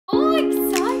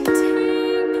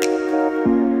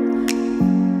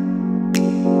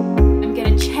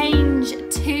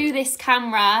this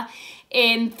camera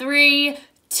in 3,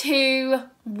 2,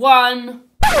 1.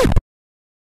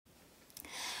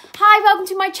 Hi, welcome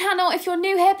to my channel. If you're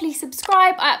new here, please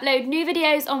subscribe. I upload new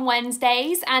videos on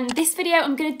Wednesdays, and this video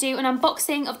I'm going to do an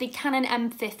unboxing of the Canon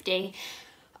M50.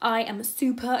 I am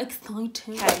super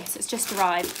excited. Okay, so it's just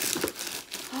arrived.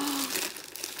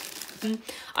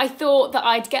 I thought that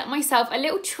I'd get myself a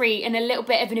little treat and a little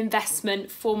bit of an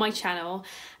investment for my channel,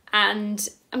 and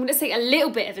I'm going to say a little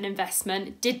bit of an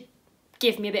investment did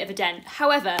give me a bit of a dent.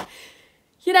 However,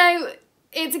 you know,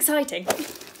 it's exciting.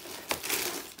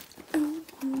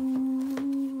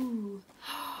 Ooh.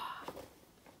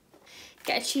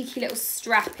 Get a cheeky little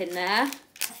strap in there, a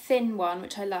thin one,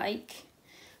 which I like,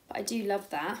 but I do love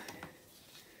that.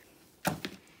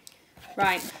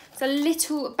 Right, there's a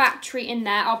little battery in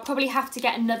there. I'll probably have to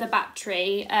get another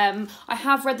battery. I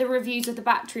have read the reviews of the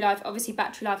battery life. Obviously,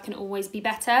 battery life can always be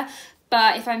better,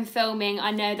 but if I'm filming,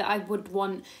 I know that I would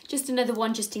want just another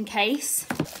one just in case.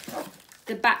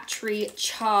 The battery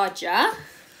charger,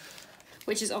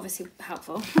 which is obviously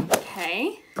helpful.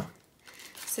 Okay,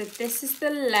 so this is the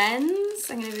lens.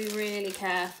 I'm going to be really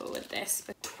careful with this,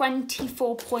 but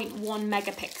 24.1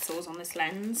 megapixels on this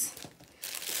lens.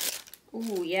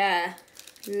 Oh yeah,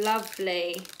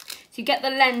 lovely. So you get the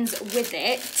lens with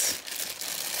it.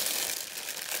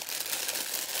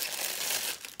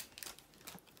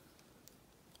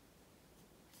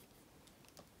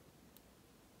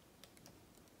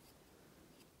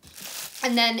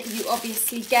 And then you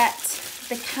obviously get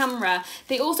the camera.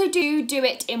 They also do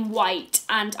it in white,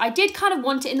 and I did kind of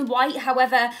want it in the white.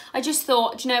 However, I just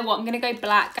thought, do you know what, I'm gonna go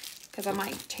black because I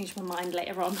might change my mind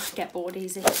later on. Get bored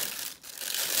easy.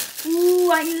 Ooh,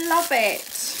 I love it.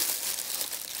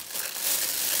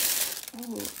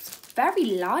 Oh, it's very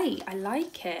light. I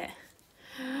like it.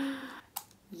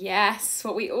 Yes,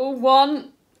 what we all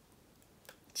want.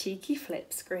 Cheeky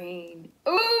flip screen.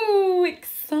 Ooh,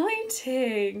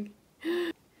 exciting.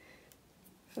 I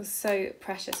feel so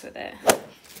precious with it.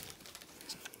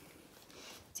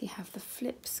 So you have the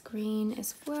flip screen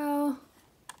as well.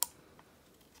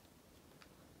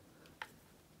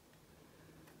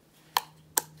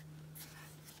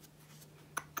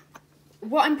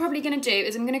 What I'm probably going to do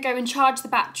is I'm going to go and charge the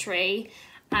battery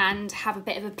and have a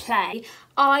bit of a play.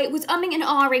 I was umming and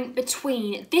ahhing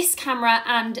between this camera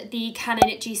and the Canon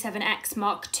G7X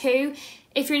Mark II.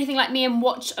 If you're anything like me and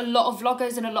watch a lot of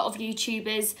vloggers and a lot of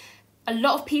YouTubers, a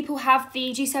lot of people have the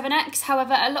G7X.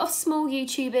 However, a lot of small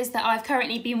YouTubers that I've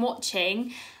currently been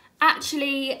watching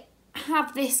actually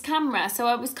have this camera. So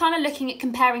I was kind of looking at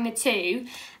comparing the two.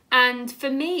 And for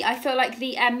me, I feel like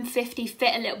the M50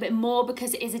 fit a little bit more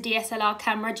because it is a DSLR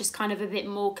camera, just kind of a bit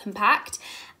more compact.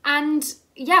 And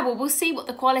yeah, well, we'll see what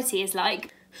the quality is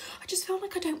like. I just feel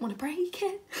like I don't want to break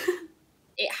it.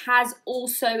 It has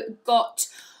also got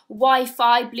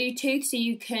Wi-Fi, Bluetooth, so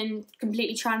you can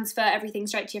completely transfer everything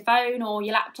straight to your phone or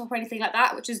your laptop or anything like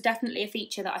that, which is definitely a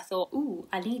feature that I thought, ooh,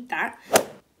 I need that.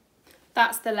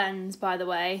 That's the lens, by the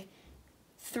way.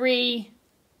 3.5,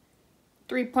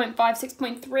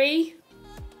 6.3.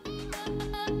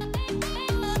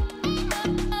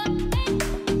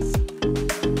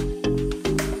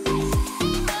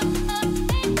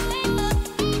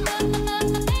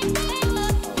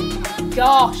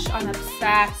 Gosh, I'm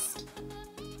obsessed.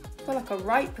 I feel like a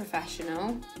right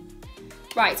professional.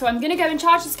 Right, so I'm gonna go and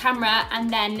charge this camera and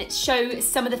then show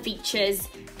some of the features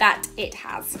that it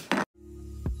has.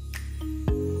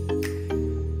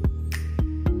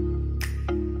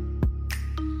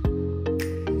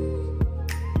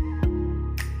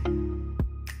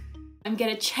 I'm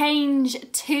gonna change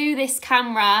to this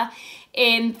camera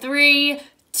in 3,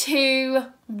 2,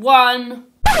 1.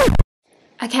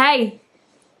 Okay.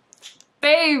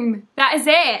 Boom, that is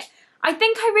it. I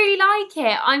think I really like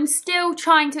it. I'm still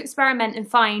trying to experiment and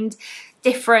find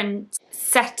different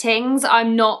settings.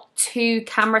 I'm not too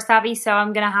camera savvy, so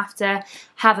I'm gonna have to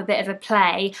have a bit of a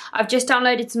play. I've just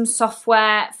downloaded some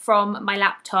software from my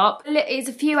laptop. It's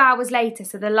a few hours later,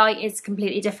 so the light is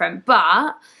completely different,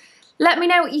 but let me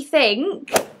know what you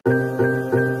think.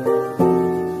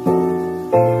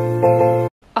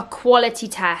 A quality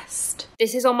test.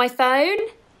 This is on my phone.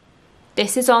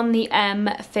 This is on the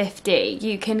M50.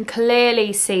 You can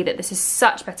clearly see that this is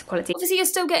such better quality. Obviously, you're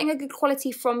still getting a good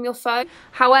quality from your phone.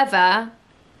 However,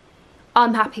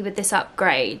 I'm happy with this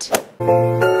upgrade.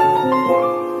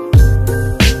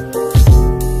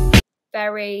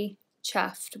 Very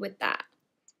chuffed with that.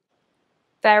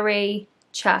 Very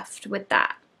chuffed with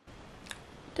that.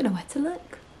 Don't know where to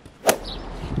look.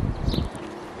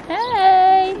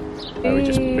 Hey! We've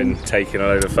just been taking a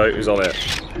load of photos on it.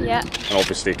 Yeah. And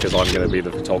obviously, because I'm going to be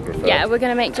the photographer. Yeah, we're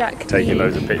going to make Jack taking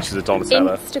loads of pictures of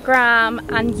Donatella. Instagram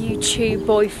and YouTube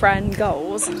boyfriend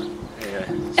goals. Yeah.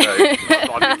 So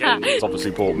I've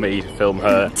obviously bought me to film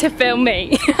her. To film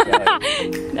me. Yeah.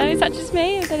 No, is that just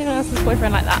me? Or is anyone else's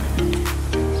boyfriend like that?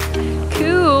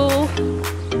 Cool.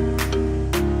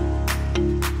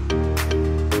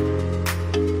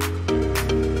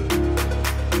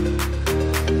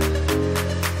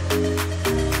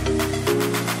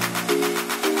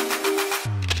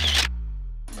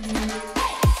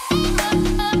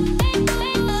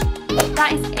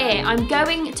 That is it. I'm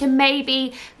going to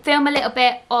maybe film a little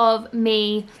bit of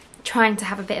me trying to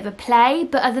have a bit of a play,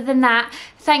 but other than that,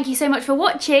 thank you so much for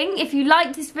watching. If you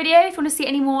liked this video, if you want to see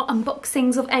any more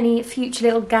unboxings of any future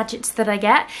little gadgets that I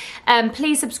get,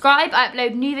 please subscribe. I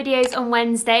upload new videos on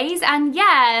Wednesdays, and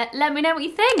yeah, let me know what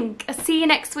you think. I'll see you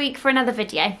next week for another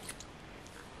video.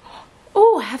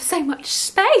 Oh, I have so much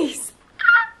space.